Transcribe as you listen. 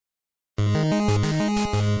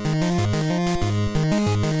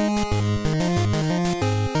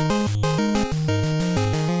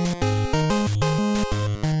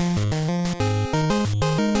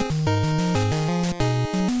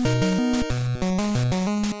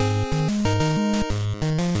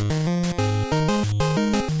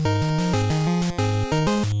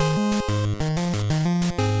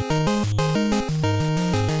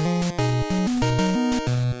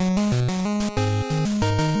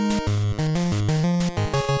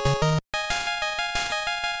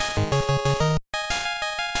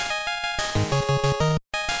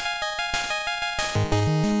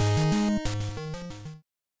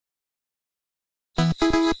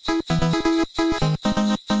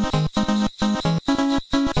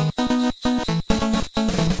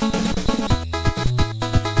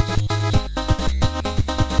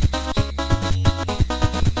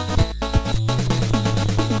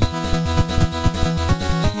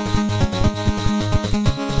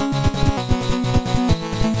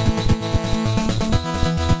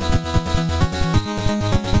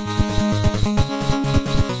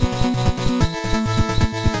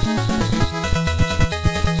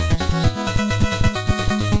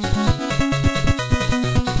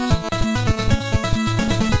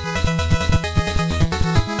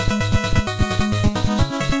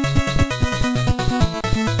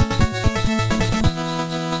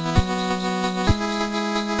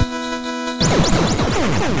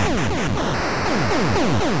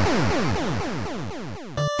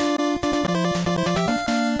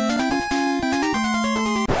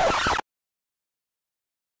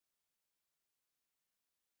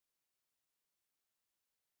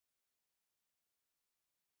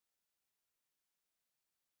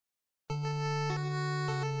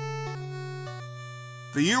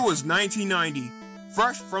The year was 1990.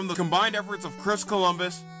 Fresh from the combined efforts of Chris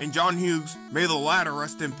Columbus and John Hughes, may the latter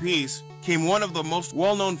rest in peace, came one of the most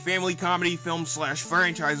well-known family comedy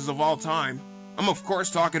films/franchises of all time. I'm of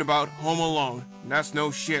course talking about Home Alone, and that's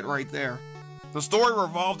no shit right there. The story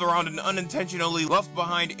revolved around an unintentionally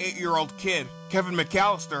left-behind 8-year-old kid, Kevin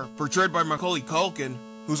McAllister, portrayed by Macaulay Culkin,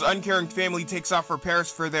 whose uncaring family takes off for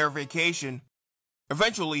Paris for their vacation.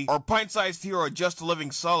 Eventually, our pint-sized hero adjusts to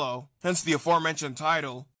living solo, hence the aforementioned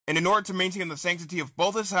title, and in order to maintain the sanctity of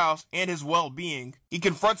both his house and his well-being, he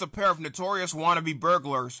confronts a pair of notorious wannabe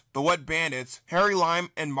burglars, the Wet Bandits, Harry Lime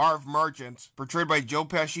and Marv Merchants, portrayed by Joe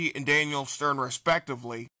Pesci and Daniel Stern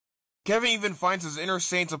respectively. Kevin even finds his inner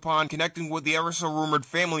saints upon connecting with the ever-so-rumored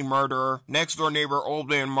family murderer, next-door neighbor Old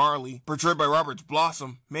Man Marley, portrayed by Robert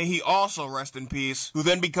Blossom, may he also rest in peace, who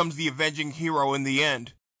then becomes the avenging hero in the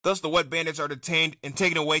end. Thus, the Wet Bandits are detained and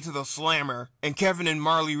taken away to the Slammer, and Kevin and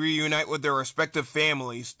Marley reunite with their respective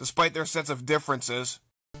families, despite their sets of differences.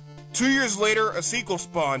 2 years later, a sequel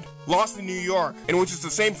spawned, Lost in New York, in which it's the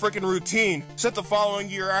same frickin' routine, set the following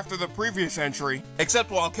year after the previous entry, except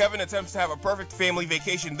while Kevin attempts to have a perfect family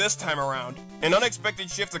vacation this time around, an unexpected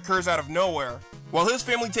shift occurs out of nowhere. While his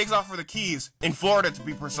family takes off for the Keys, in Florida to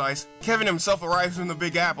be precise, Kevin himself arrives in the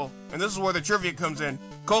Big Apple, and this is where the trivia comes in.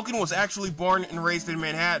 Culkin was actually born and raised in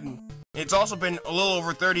Manhattan. It's also been a little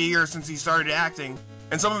over 30 years since he started acting,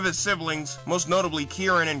 and some of his siblings, most notably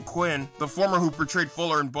Kieran and Quinn, the former who portrayed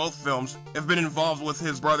Fuller in both films, have been involved with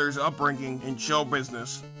his brother's upbringing in show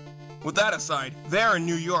business. With that aside, there in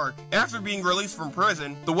New York, after being released from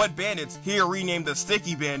prison, the Wet Bandits, here renamed the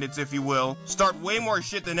Sticky Bandits if you will, start way more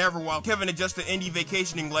shit than ever while Kevin adjusts to indie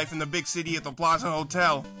vacationing life in the big city at the Plaza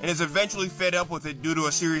Hotel, and is eventually fed up with it due to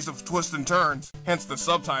a series of twists and turns, hence the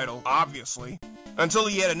subtitle, obviously. Until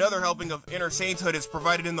yet another helping of inner sainthood is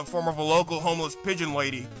provided in the form of a local homeless pigeon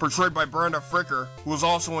lady, portrayed by Brenda Fricker, who was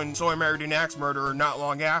also in So I Married an Axe Murderer not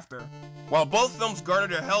long after. While both films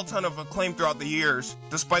garnered a hell ton of acclaim throughout the years,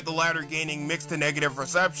 despite the latter gaining mixed to negative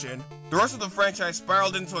reception, the rest of the franchise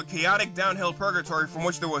spiraled into a chaotic downhill purgatory from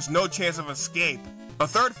which there was no chance of escape. A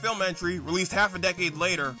third film entry, released half a decade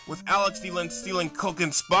later, with Alex Dillon stealing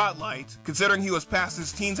Culkin's spotlight, considering he was past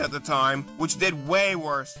his teens at the time, which did way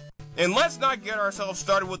worse. And let's not get ourselves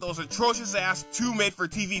started with those atrocious-ass 2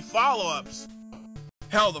 made-for-TV follow-ups.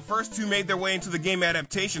 Hell, the first 2 made their way into the game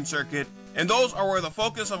adaptation circuit, and those are where the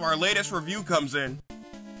focus of our latest review comes in.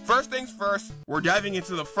 First things first, we're diving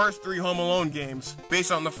into the first 3 Home Alone games,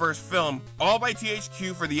 based on the first film, all by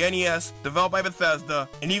THQ for the NES, developed by Bethesda,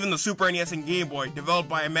 and even the Super NES and Game Boy, developed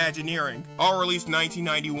by Imagineering, all released in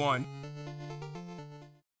 1991.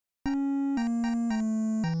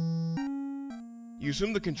 You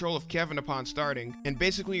assume the control of Kevin upon starting, and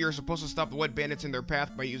basically you're supposed to stop the Wet Bandits in their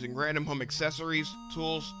path by using random home accessories,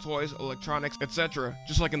 tools, toys, electronics, etc.,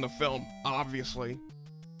 just like in the film, obviously.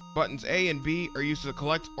 Buttons A and B are used to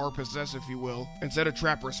collect or possess, if you will, and set a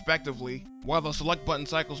trap respectively, while the select button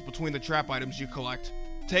cycles between the trap items you collect.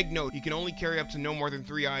 Take note, you can only carry up to no more than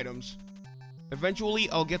 3 items. Eventually,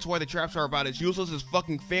 I'll get to why the traps are about as useless as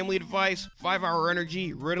fucking Family Advice, 5-Hour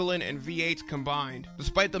Energy, Ritalin, and V8 combined,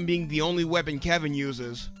 despite them being the only weapon Kevin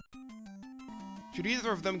uses. Should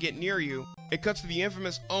either of them get near you, it cuts to the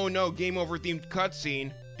infamous oh no game over themed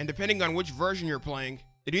cutscene, and depending on which version you're playing,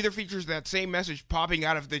 it either features that same message popping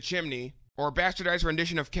out of the chimney, or a bastardized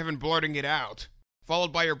rendition of Kevin blurting it out,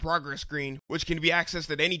 followed by your progress screen, which can be accessed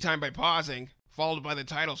at any time by pausing, followed by the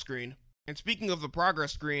title screen. And speaking of the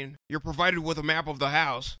progress screen, you're provided with a map of the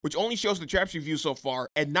house, which only shows the traps you've used so far,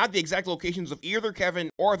 and not the exact locations of either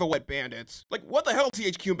Kevin or the Wet Bandits. Like, what the hell,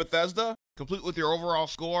 THQ and Bethesda? Complete with your overall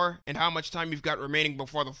score, and how much time you've got remaining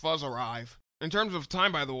before the fuzz arrive. In terms of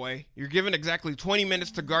time, by the way, you're given exactly 20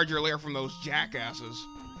 minutes to guard your lair from those jackasses.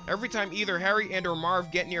 Every time either Harry and or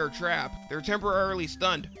Marv get near a trap, they're temporarily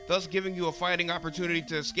stunned, thus giving you a fighting opportunity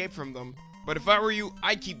to escape from them. But if I were you,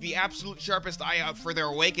 I'd keep the absolute sharpest eye out for their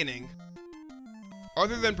awakening.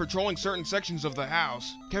 Other than patrolling certain sections of the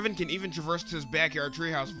house, Kevin can even traverse to his backyard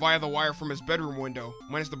treehouse via the wire from his bedroom window,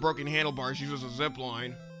 minus the broken handlebars used as a zip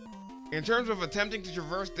line. In terms of attempting to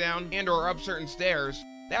traverse down and or up certain stairs,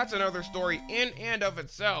 that's another story in and of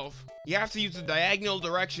itself. You have to use the diagonal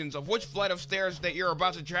directions of which flight of stairs that you're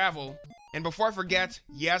about to travel. And before I forget,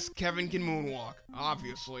 yes, Kevin can moonwalk,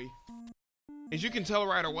 obviously. As you can tell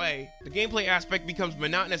right away, the gameplay aspect becomes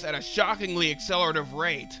monotonous at a shockingly accelerative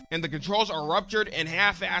rate, and the controls are ruptured and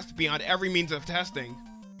half-assed beyond every means of testing.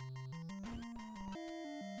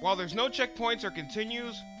 While there's no checkpoints or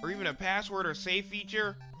continues, or even a password or save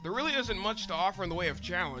feature, there really isn't much to offer in the way of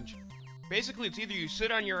challenge. Basically, it's either you sit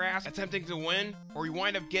on your ass attempting to win, or you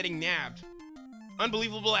wind up getting nabbed.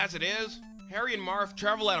 Unbelievable as it is, Harry and Marv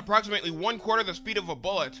travel at approximately 1/4 the speed of a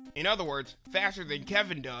bullet, in other words, faster than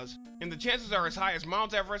Kevin does, and the chances are as high as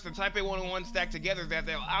Mount Everest and Taipei 101 stacked together that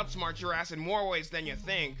they'll outsmart your ass in more ways than you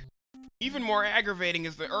think. Even more aggravating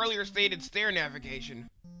is the earlier stated stair navigation.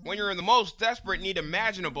 When you're in the most desperate need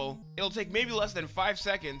imaginable, it'll take maybe less than 5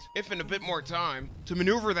 seconds, if in a bit more time, to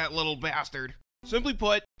maneuver that little bastard. Simply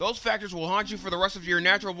put, those factors will haunt you for the rest of your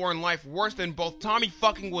natural-born life worse than both Tommy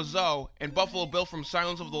fucking Wiseau and Buffalo Bill from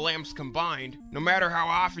Silence of the Lambs combined, no matter how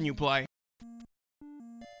often you play.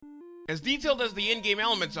 As detailed as the in-game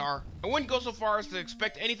elements are, I wouldn't go so far as to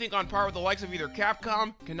expect anything on par with the likes of either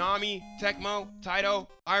Capcom, Konami, Tecmo, Taito,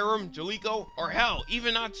 Irem, Jaleco, or hell,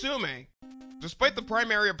 even Natsume. Despite the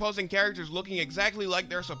primary opposing characters looking exactly like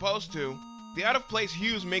they're supposed to, the out-of-place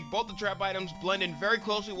hues make both the trap items blend in very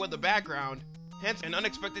closely with the background, hence an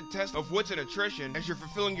unexpected test of wits and attrition as you're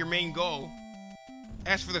fulfilling your main goal.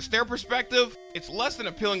 As for the stair perspective, it's less than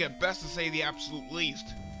appealing at best to say the absolute least.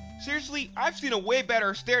 Seriously, I've seen a way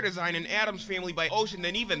better stair design in Addams Family by Ocean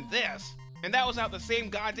than even this, and that was out the same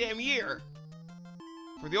goddamn year.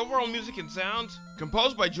 For the overall music and sounds,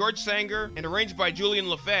 composed by George Sanger and arranged by Julian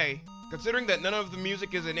LaFay, considering that none of the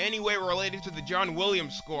music is in any way related to the John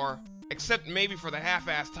Williams score, except maybe for the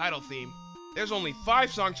half-assed title theme, there's only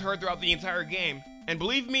 5 songs heard throughout the entire game, and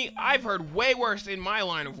believe me, I've heard way worse in my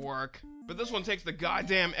line of work, but this one takes the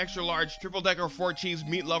goddamn extra-large triple-decker 4-cheese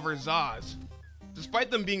meat lover Zaz.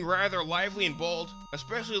 Despite them being rather lively and bold,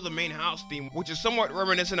 especially the main house theme, which is somewhat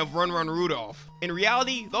reminiscent of Run Run Rudolph, in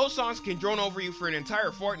reality, those songs can drone over you for an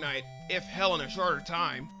entire fortnight, if hell in a shorter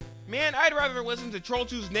time. Man, I'd rather listen to Troll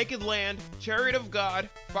 2's Naked Land, Chariot of God,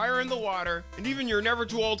 Fire in the Water, and even You're Never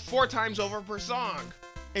Too Old 4 times over per song.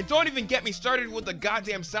 And don't even get me started with the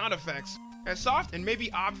goddamn sound effects. As soft and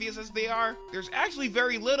maybe obvious as they are, there's actually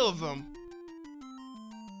very little of them.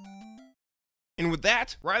 And with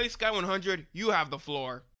that, Riley Sky 100, you have the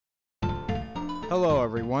floor. Hello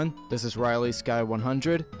everyone, this is Riley Sky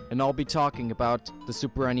 100, and I'll be talking about the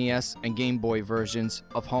Super NES and Game Boy versions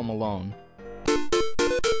of Home Alone.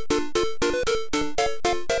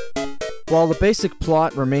 While the basic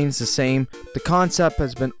plot remains the same, the concept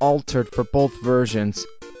has been altered for both versions.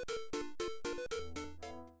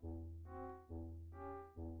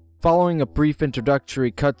 Following a brief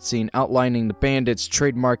introductory cutscene outlining the bandits'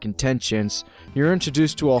 trademark intentions, you're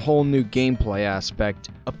introduced to a whole new gameplay aspect.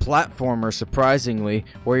 A platformer, surprisingly,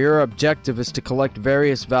 where your objective is to collect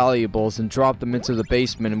various valuables and drop them into the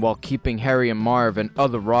basement while keeping Harry and Marv and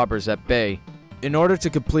other robbers at bay. In order to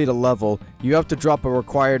complete a level, you have to drop a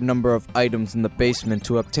required number of items in the basement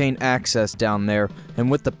to obtain access down there,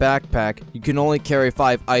 and with the backpack, you can only carry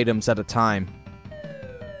 5 items at a time.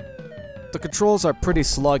 The controls are pretty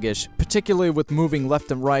sluggish, particularly with moving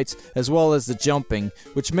left and right as well as the jumping,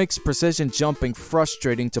 which makes precision jumping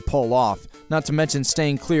frustrating to pull off, not to mention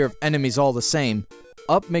staying clear of enemies all the same.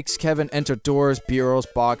 Up makes Kevin enter doors, bureaus,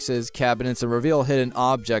 boxes, cabinets, and reveal hidden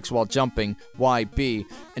objects while jumping, YB,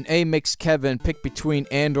 and A makes Kevin pick between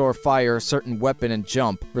and/or fire a certain weapon and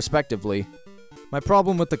jump, respectively. My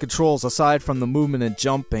problem with the controls, aside from the movement and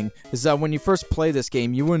jumping, is that when you first play this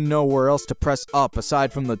game, you wouldn't know where else to press up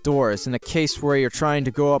aside from the doors, in a case where you're trying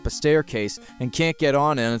to go up a staircase and can't get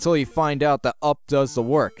on it until you find out that up does the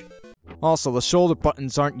work. Also, the shoulder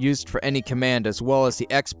buttons aren't used for any command, as well as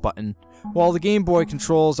the X button. While the Game Boy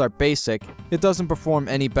controls are basic, it doesn't perform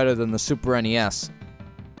any better than the Super NES.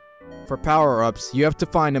 For power-ups, you have to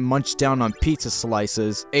find and munch down on pizza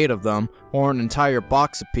slices, 8 of them, or an entire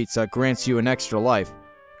box of pizza grants you an extra life.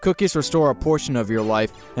 Cookies restore a portion of your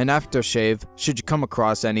life, and aftershave, should you come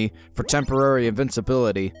across any, for temporary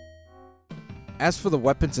invincibility. As for the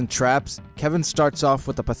weapons and traps, Kevin starts off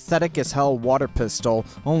with a pathetic-as-hell water pistol,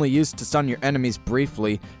 only used to stun your enemies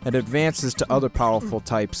briefly, and advances to other powerful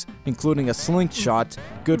types, including a slingshot,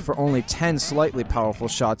 good for only 10 slightly powerful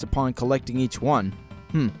shots upon collecting each one.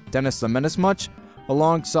 Dennis the Menace much?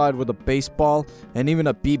 Alongside with a baseball, and even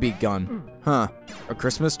a BB gun. A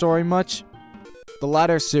Christmas Story much? The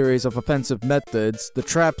latter series of offensive methods, the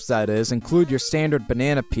traps that is, include your standard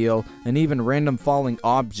banana peel and even random falling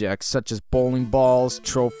objects such as bowling balls,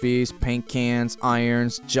 trophies, paint cans,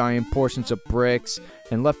 irons, giant portions of bricks,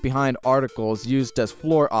 and left behind articles used as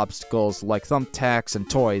floor obstacles like thumbtacks and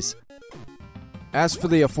toys. As for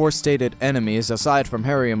the aforestated enemies, aside from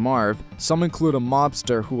Harry and Marv, some include a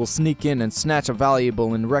mobster who will sneak in and snatch a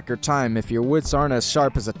valuable in record time if your wits aren't as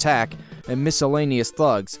sharp as attack, and miscellaneous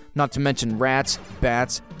thugs, not to mention rats,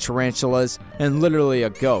 bats, tarantulas, and literally a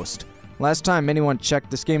ghost. Last time anyone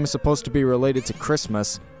checked, this game is supposed to be related to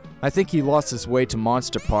Christmas. I think he lost his way to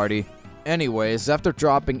Monster Party. Anyways, after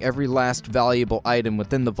dropping every last valuable item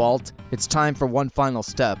within the vault, it's time for one final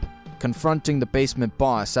step. Confronting the basement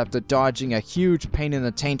boss after dodging a huge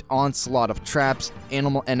pain-in-the-taint onslaught of traps,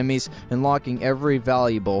 animal enemies, and locking every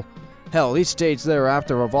valuable. Hell, each stage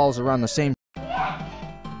thereafter revolves around the same.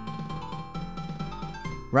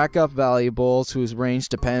 Rack up valuables whose range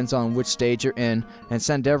depends on which stage you're in, and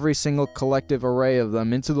send every single collective array of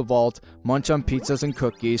them into the vault, munch on pizzas and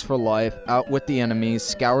cookies for life, out with the enemies,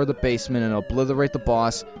 scour the basement and obliterate the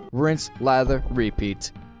boss, rinse, lather,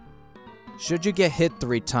 repeat. Should you get hit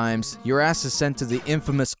 3 times, your ass is sent to the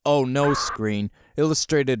infamous "oh no" screen,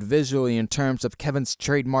 illustrated visually in terms of Kevin's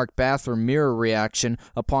trademark bathroom mirror reaction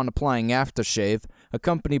upon applying aftershave,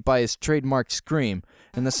 accompanied by his trademark scream,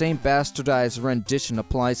 and the same bastardized rendition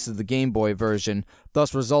applies to the Game Boy version,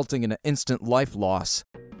 thus resulting in an instant life loss.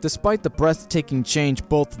 Despite the breathtaking change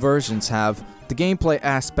both versions have, the gameplay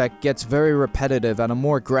aspect gets very repetitive at a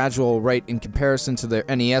more gradual rate in comparison to their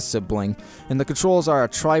NES sibling, and the controls are a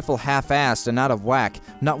trifle half-assed and out of whack,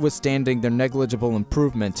 notwithstanding their negligible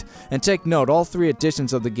improvement. And take note, all 3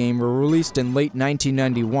 editions of the game were released in late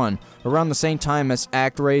 1991, around the same time as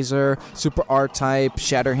ActRaiser, Super R-Type,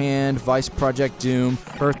 Shatterhand, Vice Project Doom,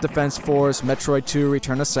 Earth Defense Force, Metroid 2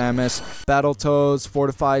 Return of Samus, Battletoads,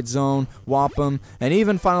 Fortified Zone, Wampum, and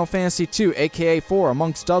even Final Fantasy II aka 4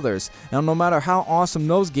 amongst others. And no matter how awesome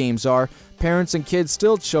those games are, parents and kids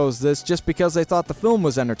still chose this just because they thought the film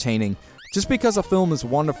was entertaining. Just because a film is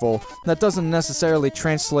wonderful, that doesn't necessarily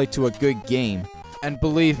translate to a good game. And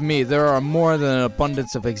believe me, there are more than an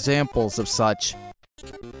abundance of examples of such.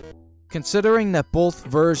 Considering that both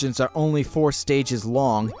versions are only 4 stages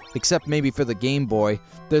long, except maybe for the Game Boy,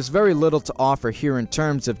 there's very little to offer here in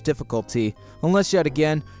terms of difficulty, unless yet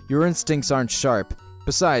again, your instincts aren't sharp.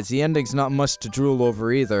 Besides, the ending's not much to drool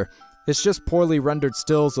over either. It's just poorly rendered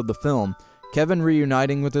stills of the film, Kevin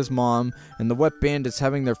reuniting with his mom, and the wet bandits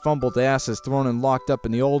having their fumbled asses thrown and locked up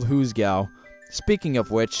in the old Hughes gal. Speaking of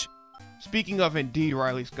which... Speaking of indeed,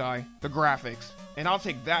 Riley Sky, the graphics. And I'll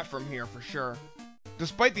take that from here for sure.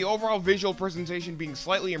 Despite the overall visual presentation being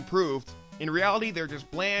slightly improved, in reality they're just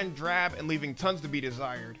bland, drab, and leaving tons to be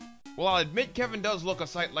desired. Well, I'll admit Kevin does look a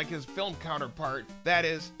sight like his film counterpart, that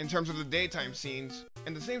is, in terms of the daytime scenes,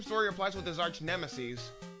 and the same story applies with his arch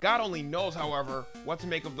nemesis. God only knows, however, what to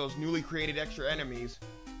make of those newly created extra enemies.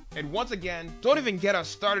 And once again, don't even get us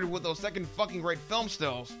started with those second fucking rate film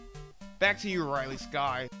stills. Back to you, Riley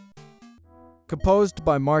Sky. Composed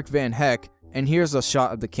by Mark Van Heck, and here's a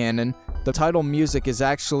shot of the canon, the title music is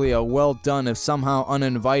actually a well-done if somehow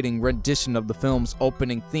uninviting rendition of the film's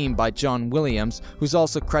opening theme by John Williams, who's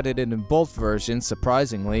also credited in both versions,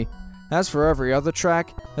 surprisingly. As for every other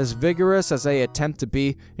track, as vigorous as they attempt to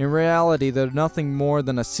be, in reality they're nothing more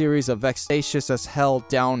than a series of vexatious as hell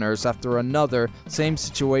downers after another, same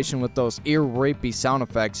situation with those ear-rapey sound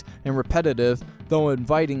effects, and repetitive, though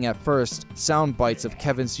inviting at first, sound bites of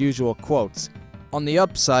Kevin's usual quotes. On the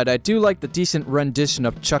upside, I do like the decent rendition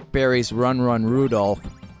of Chuck Berry's Run Run Rudolph.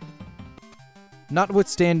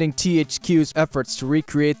 Notwithstanding THQ's efforts to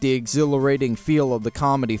recreate the exhilarating feel of the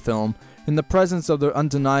comedy film, in the presence of their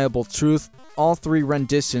undeniable truth, all 3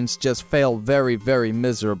 renditions just fail very, very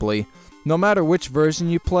miserably. No matter which version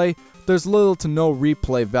you play, there's little to no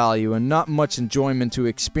replay value and not much enjoyment to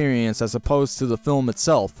experience as opposed to the film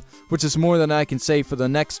itself, which is more than I can say for the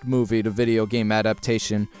next movie to video game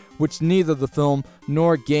adaptation, which neither the film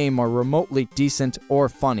nor game are remotely decent or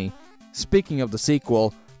funny. Speaking of the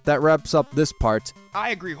sequel, that wraps up this part. I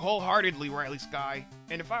agree wholeheartedly, Riley Sky.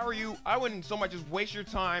 And if I were you, I wouldn't so much as waste your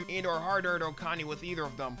time and or hard-earned Okani with either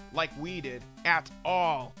of them, like we did, at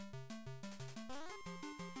all.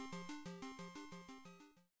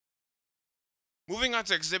 Moving on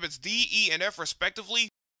to exhibits D, E, and F respectively,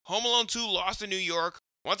 Home Alone 2 Lost in New York,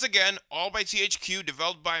 once again, all by THQ,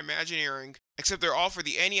 developed by Imagineering, except they're all for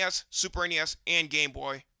the NES, Super NES, and Game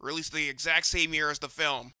Boy, released the exact same year as the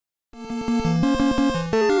film.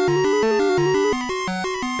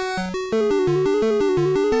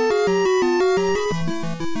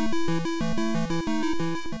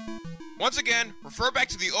 Once again, refer back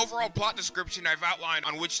to the overall plot description I've outlined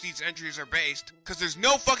on which these entries are based, cause there's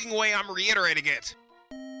no fucking way I'm reiterating it.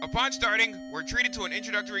 Upon starting, we're treated to an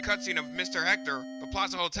introductory cutscene of Mr. Hector, the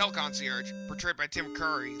Plaza Hotel concierge, portrayed by Tim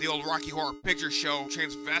Curry, the old Rocky Horror Picture Show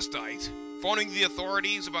transvestite. phoning the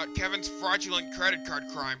authorities about Kevin's fraudulent credit card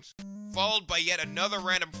crimes, followed by yet another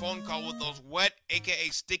random phone call with those wet, aka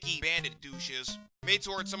sticky bandit douches, made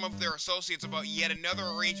towards some of their associates about yet another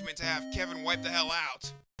arrangement to have Kevin wipe the hell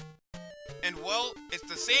out. And well, it's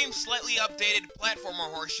the same slightly updated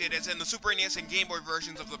platformer horseshit as in the Super NES and Game Boy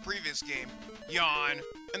versions of the previous game. Yawn.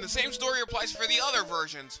 And the same story applies for the other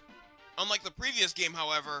versions. Unlike the previous game,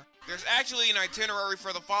 however, there's actually an itinerary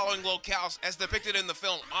for the following locales as depicted in the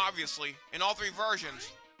film, obviously, in all three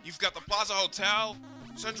versions. You've got the Plaza Hotel,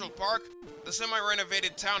 Central Park, the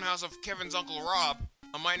semi-renovated townhouse of Kevin's Uncle Rob,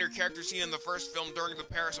 a minor character seen in the first film during the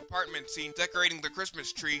Paris apartment scene decorating the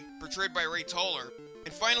Christmas tree, portrayed by Ray Toller,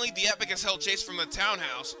 and finally the epic as hell chase from the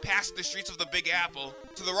townhouse, past the streets of the Big Apple,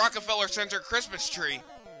 to the Rockefeller Center Christmas tree.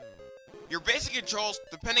 Your basic controls,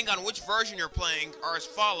 depending on which version you're playing, are as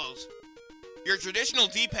follows. Your traditional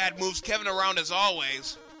D-pad moves Kevin around as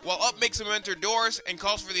always, while up makes him enter doors and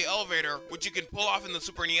calls for the elevator, which you can pull off in the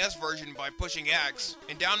Super NES version by pushing X,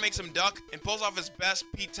 and down makes him duck and pulls off his best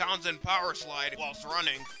Pete Townsend power slide whilst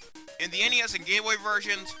running. In the NES and Game Boy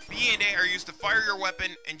versions, B and A are used to fire your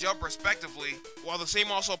weapon and jump respectively, while the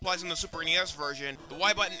same also applies in the Super NES version. The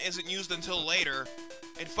Y button isn't used until later.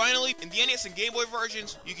 And finally, in the NES and Game Boy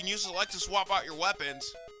versions, you can use select to swap out your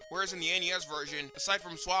weapons. Whereas in the NES version, aside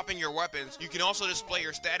from swapping your weapons, you can also display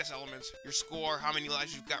your status elements, your score, how many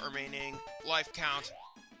lives you've got remaining, life count.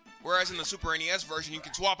 Whereas in the Super NES version, you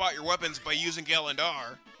can swap out your weapons by using L and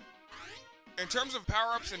R. In terms of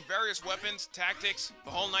power-ups and various weapons, tactics,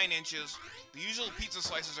 the whole 9 inches, the usual pizza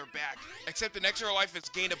slices are back, except an extra life is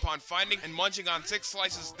gained upon finding and munching on 6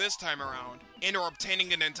 slices this time around, and or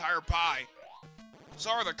obtaining an entire pie. So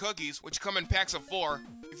are the cookies, which come in packs of 4.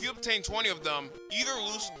 If you obtain 20 of them, either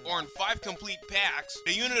loose or in 5 complete packs,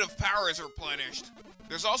 a unit of power is replenished.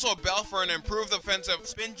 There's also a bell for an improved offensive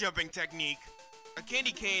spin jumping technique, a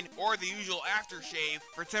candy cane or the usual aftershave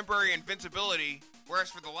for temporary invincibility, whereas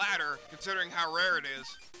for the latter, considering how rare it is,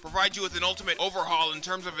 provides you with an ultimate overhaul in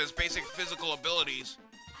terms of his basic physical abilities.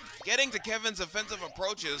 Getting to Kevin's offensive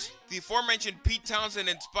approaches, the aforementioned Pete Townsend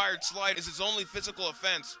inspired slide is his only physical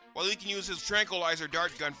offense, while he can use his tranquilizer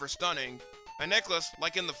dart gun for stunning, a necklace,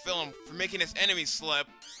 like in the film, for making his enemies slip,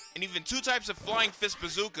 and even 2 types of flying fist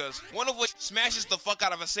bazookas, one of which smashes the fuck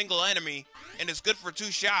out of a single enemy, and is good for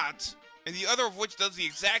 2 shots, and the other of which does the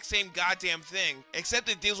exact same goddamn thing, except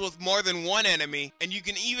it deals with more than 1 enemy, and you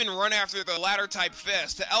can even run after the latter type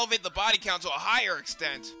fist to elevate the body count to a higher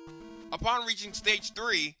extent. Upon reaching stage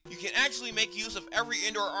 3, you can actually make use of every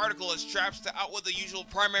indoor article as traps to outwit the usual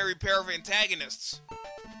primary pair of antagonists.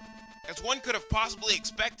 As one could have possibly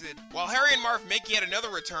expected, while Harry and Marv make yet another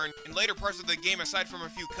return in later parts of the game aside from a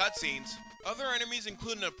few cutscenes, other enemies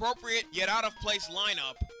include an appropriate yet out-of-place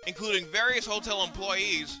lineup, including various hotel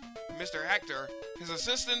employees, Mr. Hector, his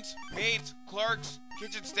assistants, maids, clerks,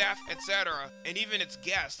 kitchen staff, etc., and even its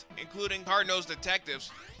guests, including hard-nosed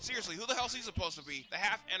detectives. Seriously, who the hell's he supposed to be? The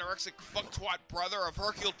half-anorexic fuck-twat brother of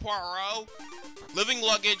Hercule Poirot? Living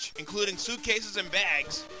luggage, including suitcases and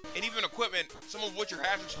bags, and even equipment, some of which are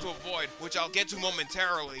hazards to avoid, which I'll get to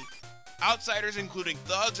momentarily. Outsiders including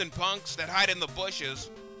thugs and punks that hide in the bushes.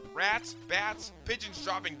 Rats, bats, pigeons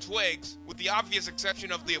dropping twigs, with the obvious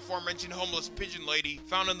exception of the aforementioned homeless pigeon lady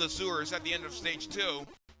found in the sewers at the end of stage 2.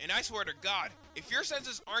 And I swear to God, if your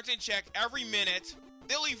senses aren't in check every minute,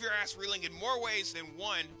 they'll leave your ass reeling in more ways than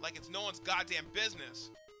one, like it's no one's goddamn business.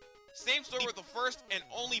 Same story with the first and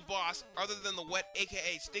only boss, other than the wet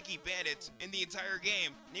aka sticky bandits, in the entire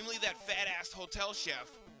game, namely that fat-ass hotel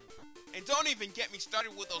chef. And don't even get me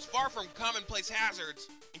started with those far from commonplace hazards,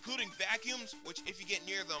 including vacuums, which if you get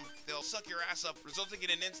near them, they'll suck your ass up, resulting in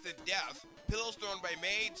an instant death, pillows thrown by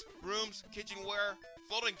maids, brooms, kitchenware,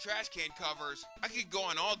 floating trash can covers. I could go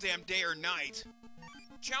on all damn day or night.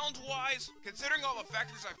 Challenge-wise, considering all the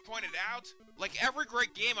factors I've pointed out, like every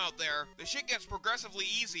great game out there, the shit gets progressively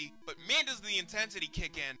easy, but man does the intensity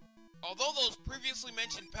kick in. Although those previously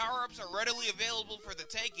mentioned power-ups are readily available for the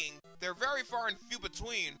taking, they're very far and few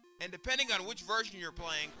between, and depending on which version you're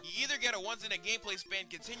playing, you either get a once-in-a-gameplay span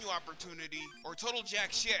continue opportunity, or total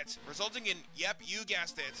jack shit, resulting in, yep, you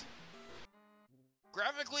guessed it.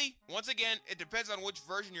 Graphically, once again, it depends on which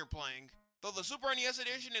version you're playing. Though the Super NES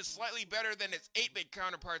edition is slightly better than its 8-bit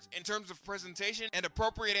counterparts in terms of presentation and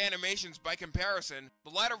appropriate animations by comparison, the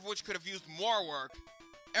latter of which could have used more work.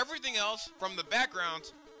 Everything else, from the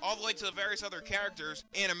backgrounds, all the way to the various other characters,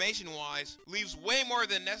 animation-wise, leaves way more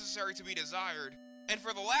than necessary to be desired. And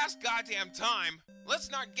for the last goddamn time, let's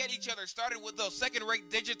not get each other started with those second-rate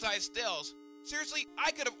digitized stills. Seriously, I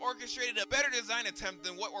could have orchestrated a better design attempt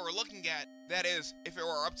than what we're looking at. That is, if it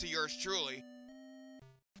were up to yours truly.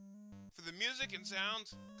 For the music and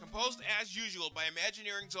sounds, composed as usual by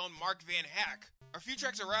Imagineering's own Mark Van Hack. A few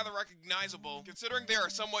tracks are rather recognizable, considering they are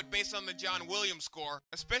somewhat based on the John Williams score,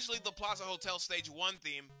 especially the Plaza Hotel Stage 1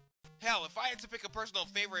 theme. Hell, if I had to pick a personal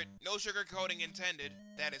favorite, no sugarcoating intended,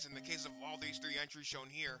 that is in the case of all these three entries shown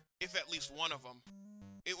here, if at least one of them,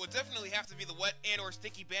 it would definitely have to be the Wet and/or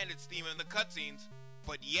Sticky Bandits theme in the cutscenes.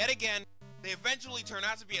 But yet again, they eventually turn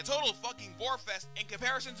out to be a total fucking borefest in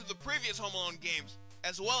comparison to the previous Home Alone games,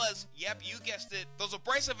 as well as, yep, you guessed it, those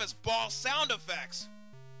abrasive as ball sound effects.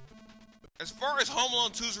 As far as Home Alone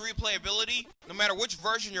 2's replayability, no matter which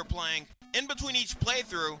version you're playing, in between each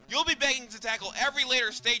playthrough, you'll be begging to tackle every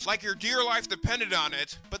later stage like your dear life depended on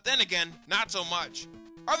it, but then again, not so much.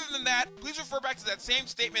 Other than that, please refer back to that same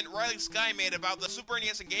statement Riley Sky made about the Super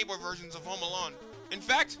NES and Game Boy versions of Home Alone. In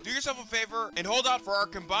fact, do yourself a favor and hold out for our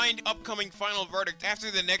combined upcoming final verdict after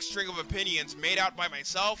the next string of opinions made out by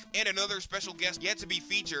myself and another special guest yet to be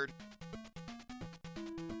featured.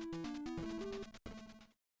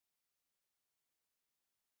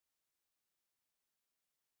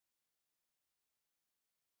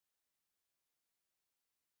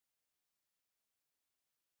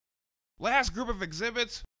 Last group of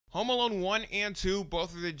exhibits, Home Alone 1 and 2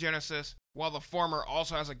 both are the Genesis, while the former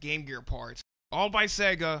also has a Game Gear port. All by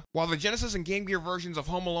Sega, while the Genesis and Game Gear versions of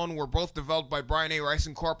Home Alone were both developed by Brian A. Rice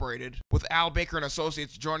Incorporated, with Al Baker and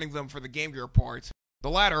Associates joining them for the Game Gear port. The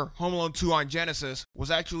latter, Home Alone 2 on Genesis, was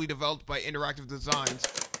actually developed by Interactive Designs.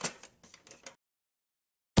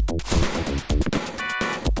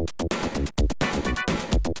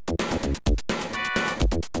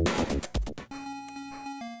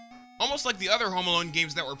 Almost like the other Home Alone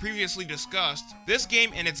games that were previously discussed, this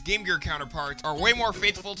game and its Game Gear counterparts are way more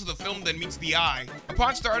faithful to the film than meets the eye.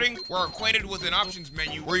 Upon starting, we're acquainted with an options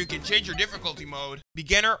menu where you can change your difficulty mode,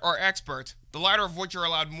 beginner or expert, the latter of which are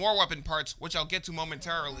allowed more weapon parts, which I'll get to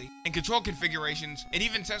momentarily, and control configurations, and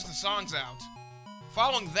even test the songs out.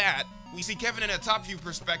 Following that, we see Kevin in a top view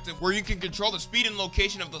perspective where you can control the speed and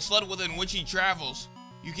location of the sled within which he travels.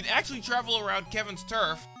 You can actually travel around Kevin's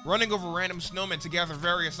turf, running over random snowmen to gather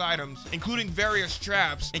various items, including various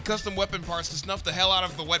traps and custom weapon parts to snuff the hell out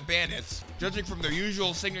of the Wet Bandits, judging from their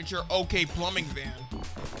usual signature OK plumbing van.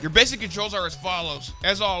 Your basic controls are as follows.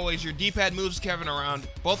 As always, your D-pad moves Kevin around,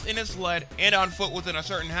 both in his sled and on foot within a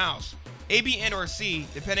certain house. A, B, and or C,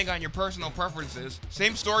 depending on your personal preferences.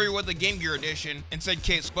 Same story with the Game Gear edition, in said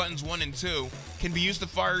case buttons 1 and 2, can be used to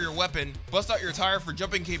fire your weapon, bust out your tire for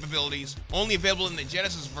jumping capabilities, only available in the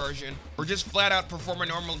Genesis version, or just flat out perform a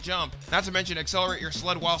normal jump, not to mention accelerate your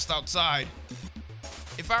sled whilst outside.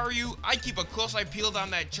 If I were you, I'd keep a close eye peeled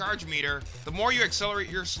on that charge meter. The more you accelerate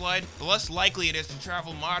your sled, the less likely it is to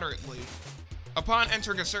travel moderately. Upon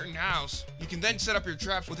entering a certain house, you can then set up your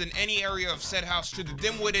traps within any area of said house should the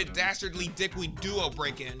dim-witted, dastardly dickweed duo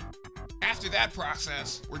break in. After that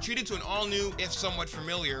process, we're treated to an all-new, if somewhat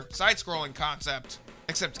familiar, side-scrolling concept.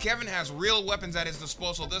 Except Kevin has real weapons at his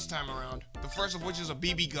disposal this time around, the first of which is a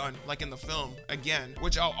BB gun, like in the film, again,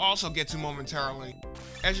 which I'll also get to momentarily.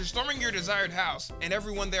 As you're storming your desired house, and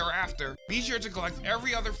everyone thereafter, be sure to collect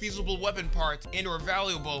every other feasible weapon part and or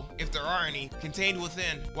valuable, if there are any, contained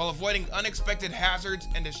within, while avoiding unexpected hazards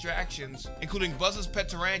and distractions, including Buzz's pet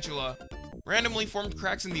tarantula, randomly formed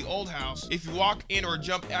cracks in the old house, if you walk in or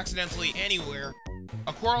jump accidentally anywhere,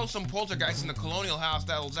 a quarrelsome poltergeist in the colonial house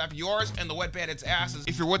that will zap yours and the Wet Bandits' asses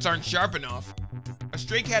if your wits aren't sharp enough, a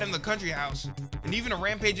stray cat in the country house, and even a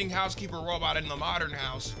rampaging housekeeper robot in the modern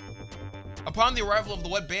house. Upon the arrival of the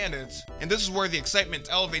Wet Bandits, and this is where the excitement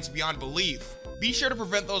elevates beyond belief, be sure to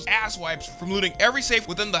prevent those asswipes from looting every safe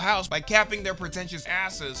within the house by capping their pretentious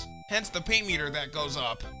asses, hence the paint meter that goes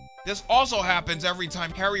up. This also happens every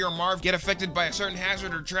time Harry or Marv get affected by a certain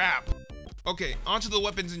hazard or trap. Okay, onto the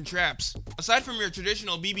weapons and traps. Aside from your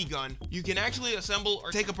traditional BB gun, you can actually assemble or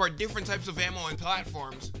take apart different types of ammo and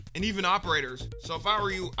platforms, and even operators, so if I were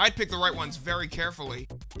you, I'd pick the right ones very carefully.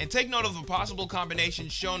 And take note of the possible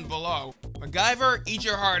combinations shown below. MacGyver, eat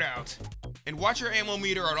your heart out. And watch your ammo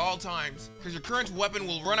meter at all times, because your current weapon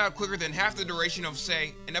will run out quicker than half the duration of,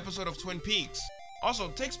 say, an episode of Twin Peaks. Also,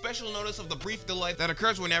 take special notice of the brief delay that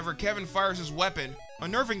occurs whenever Kevin fires his weapon.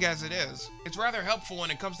 Unnerving as it is, it's rather helpful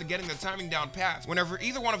when it comes to getting the timing down pat whenever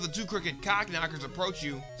either one of the two crooked cockknockers approach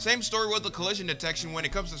you. Same story with the collision detection when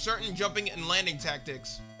it comes to certain jumping and landing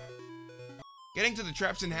tactics. Getting to the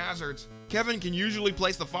traps and hazards, Kevin can usually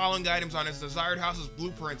place the following items on his desired house's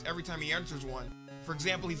blueprints every time he enters one. For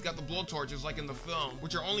example, he's got the blowtorches like in the film,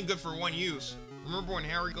 which are only good for one use. Remember when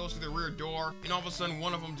Harry goes to the rear door, and all of a sudden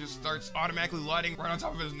one of them just starts automatically lighting right on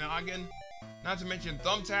top of his noggin? Not to mention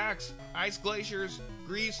thumbtacks, ice glaciers,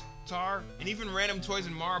 grease, tar, and even random toys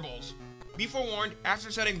and marbles. Be forewarned,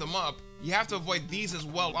 after setting them up, you have to avoid these as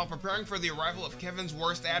well while preparing for the arrival of Kevin's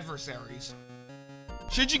worst adversaries.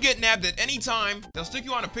 Should you get nabbed at any time, they'll stick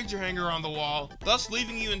you on a picture hanger on the wall, thus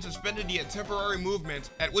leaving you in suspended yet temporary movement,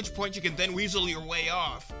 at which point you can then weasel your way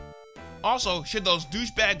off. Also, should those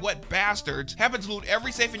douchebag wet bastards happen to loot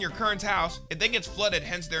every safe in your current house, it then gets flooded,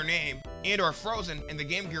 hence their name, and or frozen in the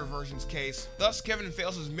Game Gear version's case. Thus, Kevin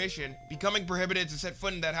fails his mission, becoming prohibited to set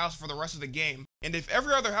foot in that house for the rest of the game. And if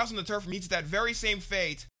every other house on the turf meets that very same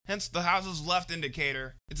fate, hence the house's left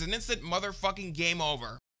indicator, it's an instant motherfucking game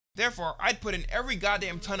over. Therefore, I'd put in every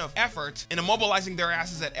goddamn ton of effort in immobilizing their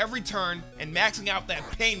asses at every turn and maxing out that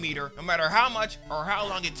pain meter no matter how much or how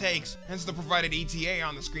long it takes, hence the provided ETA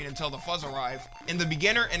on the screen until the fuzz arrive. In the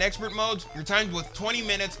beginner and expert modes, you're timed with 20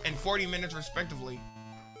 minutes and 40 minutes respectively.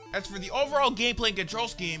 As for the overall gameplay and control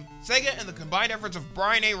scheme, Sega and the combined efforts of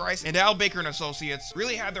Brian A. Rice and Al Baker and Associates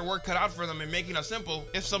really had their work cut out for them in making a simple,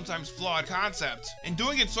 if sometimes flawed, concept, and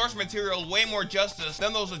doing its source material way more justice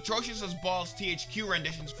than those atrocious as balls THQ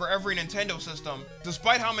renditions for every Nintendo system,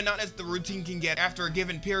 despite how monotonous the routine can get after a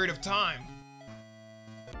given period of time.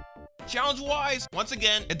 Challenge-wise, once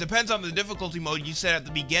again, it depends on the difficulty mode you set at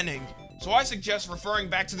the beginning, so I suggest referring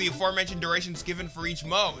back to the aforementioned durations given for each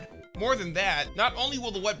mode. More than that, not only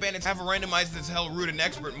will the Wet Bandits have a randomized as hell route in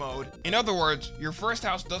expert mode, in other words, your first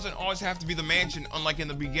house doesn't always have to be the mansion unlike in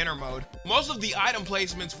the beginner mode. Most of the item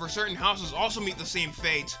placements for certain houses also meet the same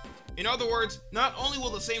fate. In other words, not only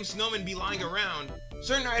will the same snowman be lying around,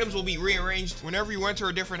 certain items will be rearranged whenever you enter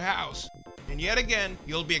a different house. And yet again,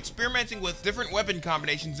 you'll be experimenting with different weapon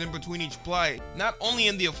combinations in between each play, not only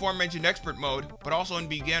in the aforementioned expert mode, but also in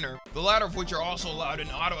beginner, the latter of which are also allowed an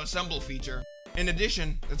auto-assemble feature. In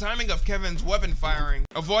addition, the timing of Kevin's weapon firing,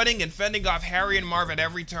 avoiding and fending off Harry and Marv at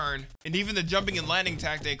every turn, and even the jumping and landing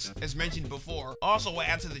tactics, as mentioned before, also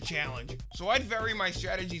add to the challenge. So I'd vary my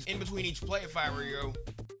strategies in between each play if I were you.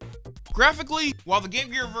 Graphically, while the Game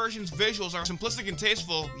Gear version's visuals are simplistic and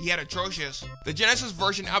tasteful, yet atrocious, the Genesis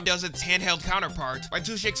version outdoes its handheld counterpart by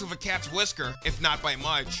 2 shakes of a cat's whisker, if not by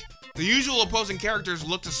much. The usual opposing characters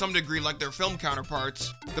look to some degree like their film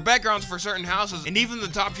counterparts. The backgrounds for certain houses and even the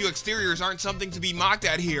top few exteriors aren't something to be mocked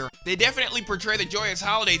at here. They definitely portray the joyous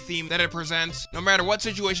holiday theme that it presents, no matter what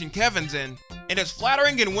situation Kevin's in. And as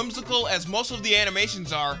flattering and whimsical as most of the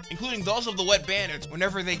animations are, including those of the Wet Bandits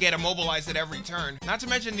whenever they get immobilized at every turn, not to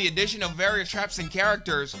mention the addition of various traps and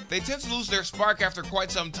characters, they tend to lose their spark after quite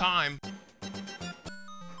some time.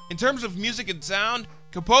 In terms of music and sound,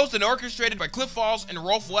 composed and orchestrated by Cliff Falls and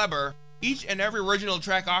Rolf Weber, each and every original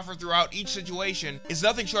track offered throughout each situation is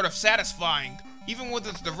nothing short of satisfying, even with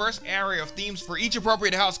its diverse array of themes for each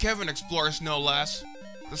appropriate house Kevin explores, no less.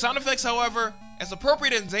 The sound effects, however, as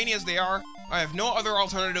appropriate and zany as they are, I have no other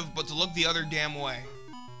alternative but to look the other damn way.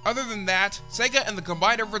 Other than that, Sega and the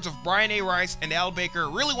combined efforts of Brian A. Rice and Al Baker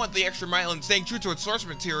really went the extra mile in staying true to its source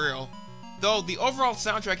material. Though the overall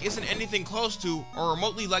soundtrack isn't anything close to or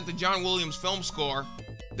remotely like the John Williams film score.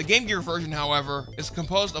 The Game Gear version, however, is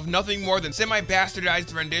composed of nothing more than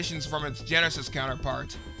semi-bastardized renditions from its Genesis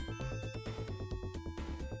counterpart.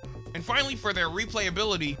 And finally, for their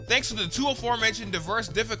replayability, thanks to the 2 aforementioned diverse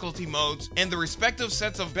difficulty modes and the respective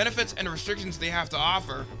sets of benefits and restrictions they have to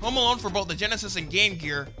offer, Home Alone for both the Genesis and Game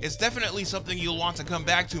Gear is definitely something you'll want to come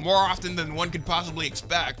back to more often than one could possibly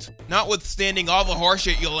expect, notwithstanding all the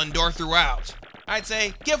horseshit you'll endure throughout. I'd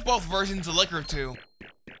say, give both versions a lick or two.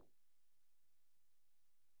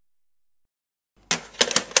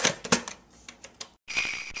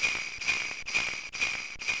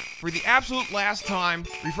 For the absolute last time,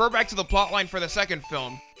 refer back to the plotline for the second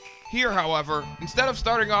film. Here, however, instead of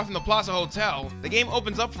starting off in the Plaza Hotel, the game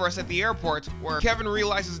opens up for us at the airport, where Kevin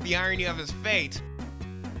realizes the irony of his fate.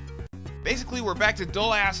 Basically, we're back to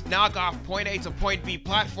dull-ass knockoff point A to point B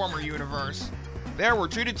platformer universe. There, we're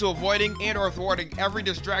treated to avoiding and or thwarting every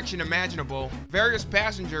distraction imaginable, various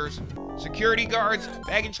passengers, security guards,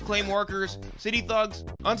 baggage claim workers, city thugs,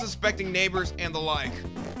 unsuspecting neighbors, and the like.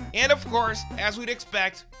 And of course, as we'd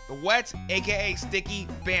expect, the wet, aka sticky,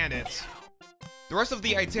 bandits. The rest of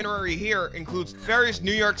the itinerary here includes various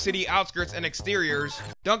New York City outskirts and exteriors,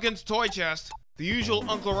 Duncan's toy chest, the usual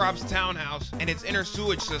Uncle Rob's townhouse and its inner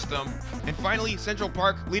sewage system, and finally Central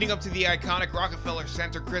Park leading up to the iconic Rockefeller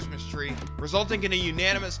Center Christmas tree, resulting in a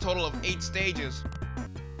unanimous total of 8 stages.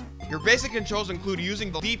 Your basic controls include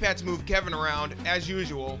using the D-pad to move Kevin around, as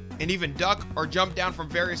usual, and even duck or jump down from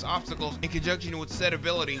various obstacles in conjunction with said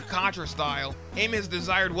ability, Contra style, aim his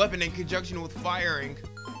desired weapon in conjunction with firing,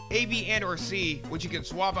 A, B, and or C, which you can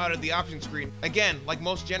swap out of the option screen, again, like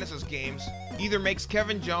most Genesis games, either makes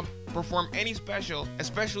Kevin jump, perform any special,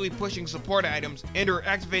 especially pushing support items, and or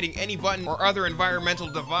activating any button or other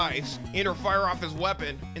environmental device, and or fire off his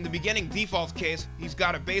weapon. In the beginning default case, he's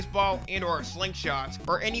got a baseball and or a slingshot,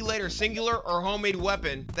 or any later singular or homemade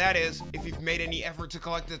weapon, that is, if you've made any effort to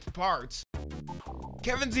collect its parts.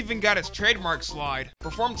 Kevin's even got his trademark slide,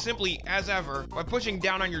 performed simply as ever by pushing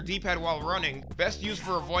down on your D-pad while running, best used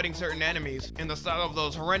for avoiding certain enemies, in the style of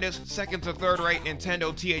those horrendous second to third rate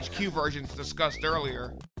Nintendo THQ versions discussed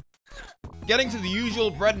earlier. Getting to the usual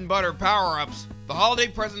bread and butter power-ups, the holiday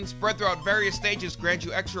presents spread throughout various stages grant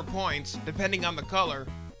you extra points, depending on the color.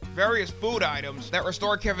 Various food items that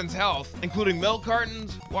restore Kevin's health, including milk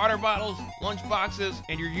cartons, water bottles, lunch boxes,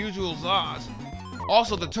 and your usual Zaws.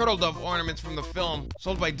 Also, the turtle dove ornaments from the film,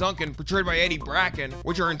 sold by Duncan, portrayed by Eddie Bracken,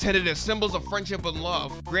 which are intended as symbols of friendship and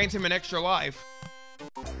love, grant him an extra life.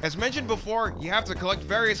 As mentioned before, you have to collect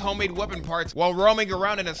various homemade weapon parts while roaming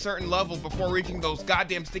around in a certain level before reaching those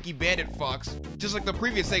goddamn sticky bandit fucks, just like the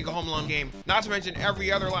previous Sega Home Alone game, not to mention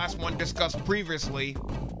every other last one discussed previously.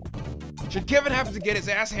 Should Kevin have to get his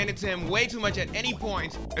ass handed to him way too much at any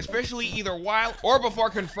point, especially either while or before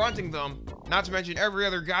confronting them, not to mention every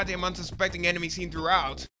other goddamn unsuspecting enemy seen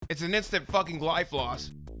throughout, it's an instant fucking life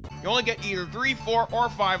loss. You only get either 3, 4, or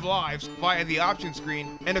 5 lives via the option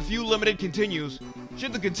screen, and a few limited continues.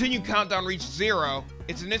 Should the continue countdown reach 0,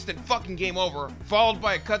 it's an instant fucking game over, followed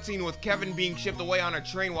by a cutscene with Kevin being shipped away on a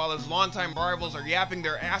train while his longtime rivals are yapping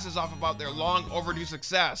their asses off about their long overdue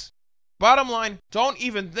success. Bottom line, don't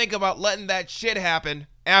even think about letting that shit happen,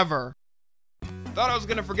 ever. Thought I was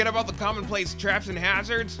gonna forget about the commonplace traps and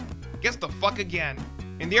hazards? Guess the fuck again.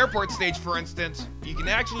 In the airport stage, for instance, you can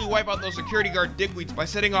actually wipe out those security guard dickweeds by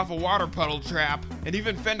setting off a water puddle trap, and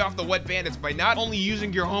even fend off the wet bandits by not only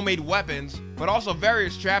using your homemade weapons, but also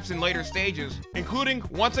various traps in later stages, including,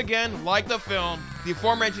 once again, like the film, the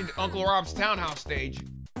aforementioned Uncle Rob's townhouse stage.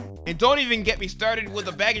 And don't even get me started with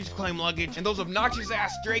the baggage claim luggage and those obnoxious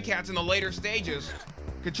ass stray cats in the later stages.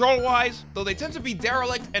 Control-wise, though they tend to be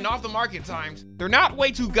derelict and off the mark at times, they're not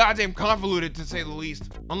way too goddamn convoluted to say the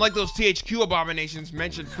least, unlike those THQ abominations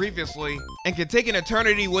mentioned previously, and can take an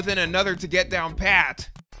eternity within another to get down pat.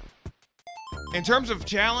 In terms of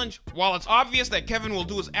challenge, while it's obvious that Kevin will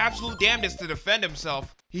do his absolute damnedest to defend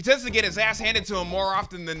himself, he tends to get his ass handed to him more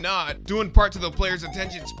often than not, due in part to the player's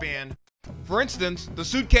attention span. For instance, the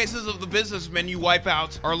suitcases of the businessmen you wipe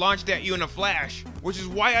out are launched at you in a flash, which is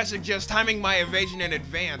why I suggest timing my evasion in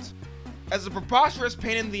advance. As a preposterous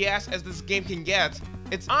pain in the ass as this game can get,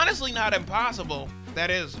 it's honestly not impossible,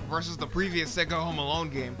 that is, versus the previous Sega Home Alone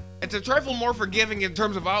game. It's a trifle more forgiving in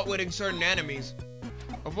terms of outwitting certain enemies.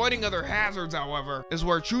 Avoiding other hazards, however, is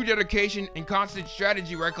where true dedication and constant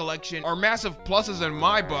strategy recollection are massive pluses in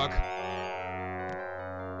my book.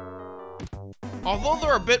 Although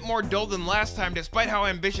they're a bit more dull than last time despite how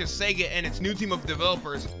ambitious Sega and its new team of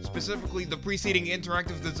developers, specifically the preceding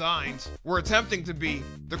interactive designs, were attempting to be,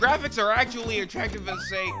 the graphics are actually attractive as,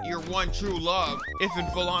 say, your one true love, if in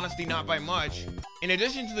full honesty not by much. In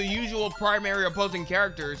addition to the usual primary opposing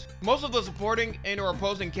characters, most of the supporting and or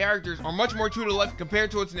opposing characters are much more true to life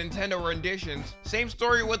compared to its Nintendo renditions. Same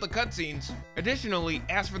story with the cutscenes. Additionally,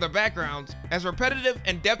 as for the backgrounds, as repetitive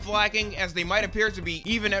and depth lacking as they might appear to be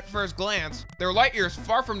even at first glance, they're light years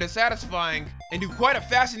far from dissatisfying, and do quite a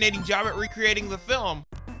fascinating job at recreating the film.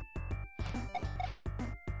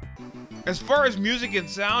 As far as music and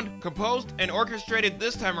sound, composed and orchestrated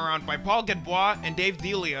this time around by Paul Gadbois and Dave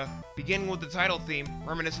Delia, beginning with the title theme,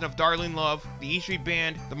 reminiscent of Darling Love, the E Street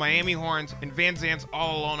Band, the Miami Horns, and Van Zant's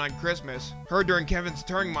All Alone on Christmas, heard during Kevin's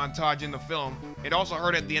touring montage in the film, and also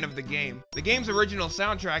heard at the end of the game. The game's original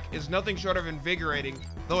soundtrack is nothing short of invigorating,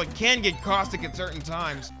 though it can get caustic at certain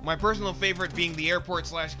times, my personal favorite being the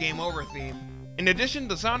airport/game over theme. In addition,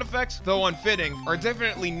 the sound effects, though unfitting, are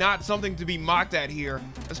definitely not something to be mocked at here,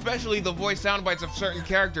 especially the voice soundbites of certain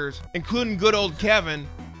characters, including good old Kevin.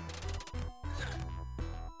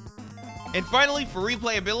 And finally, for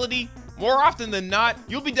replayability, more often than not,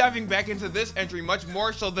 you'll be diving back into this entry much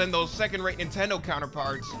more so than those second-rate Nintendo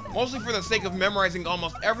counterparts, mostly for the sake of memorizing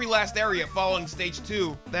almost every last area following Stage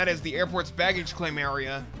 2, that is the airport's baggage claim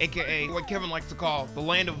area, aka what Kevin likes to call the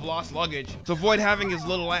land of lost luggage, to avoid having his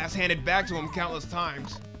little ass handed back to him countless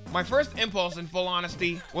times. My first impulse, in full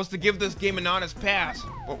honesty, was to give this game an honest pass,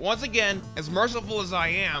 but once again, as merciful as I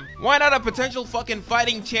am, why not a potential fucking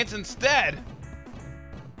fighting chance instead?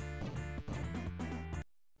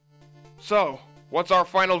 So, what's our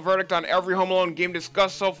final verdict on every Home Alone game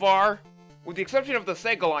discussed so far? With the exception of the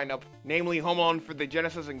Sega lineup, namely Home Alone for the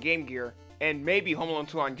Genesis and Game Gear, and maybe Home Alone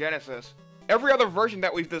 2 on Genesis, Every other version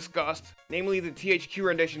that we've discussed, namely the THQ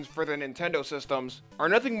renditions for the Nintendo systems, are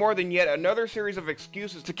nothing more than yet another series of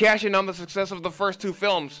excuses to cash in on the success of the first two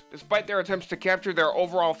films, despite their attempts to capture their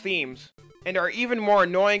overall themes, and are even more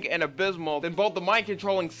annoying and abysmal than both the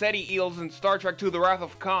mind-controlling SETI eels in Star Trek II: The Wrath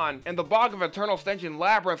of Khan and the Bog of Eternal Stench in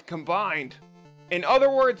Labyrinth combined. In other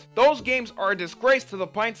words, those games are a disgrace to the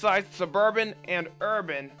pint-sized suburban and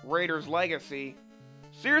urban Raiders legacy.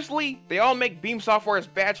 Seriously, they all make Beam Software's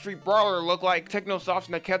Bad Street Brawler look like Technosoft's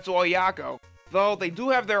Neketsu Oyako. Though they do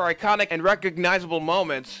have their iconic and recognizable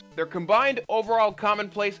moments, their combined overall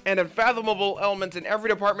commonplace and unfathomable elements in every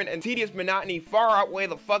department and tedious monotony far outweigh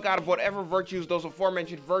the fuck out of whatever virtues those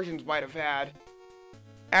aforementioned versions might have had.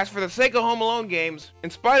 As for the Sega Home Alone games, in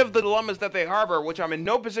spite of the dilemmas that they harbor, which I'm in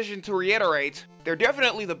no position to reiterate, they're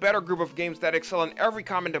definitely the better group of games that excel in every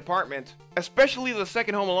common department, especially the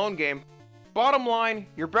second Home Alone game. Bottom line,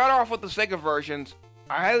 you're better off with the Sega versions.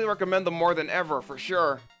 I highly recommend them more than ever, for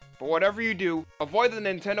sure. But whatever you do, avoid the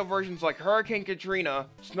Nintendo versions like Hurricane Katrina,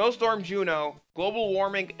 Snowstorm Juno, Global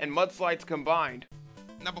Warming, and Mudslides combined.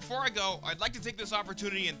 Now before I go, I'd like to take this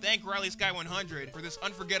opportunity and thank Riley Sky 100 for this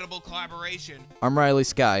unforgettable collaboration. I'm Riley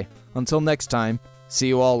Sky. Until next time, see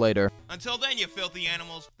you all later. Until then, you filthy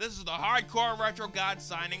animals, this is the Hardcore Retro God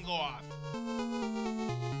signing off.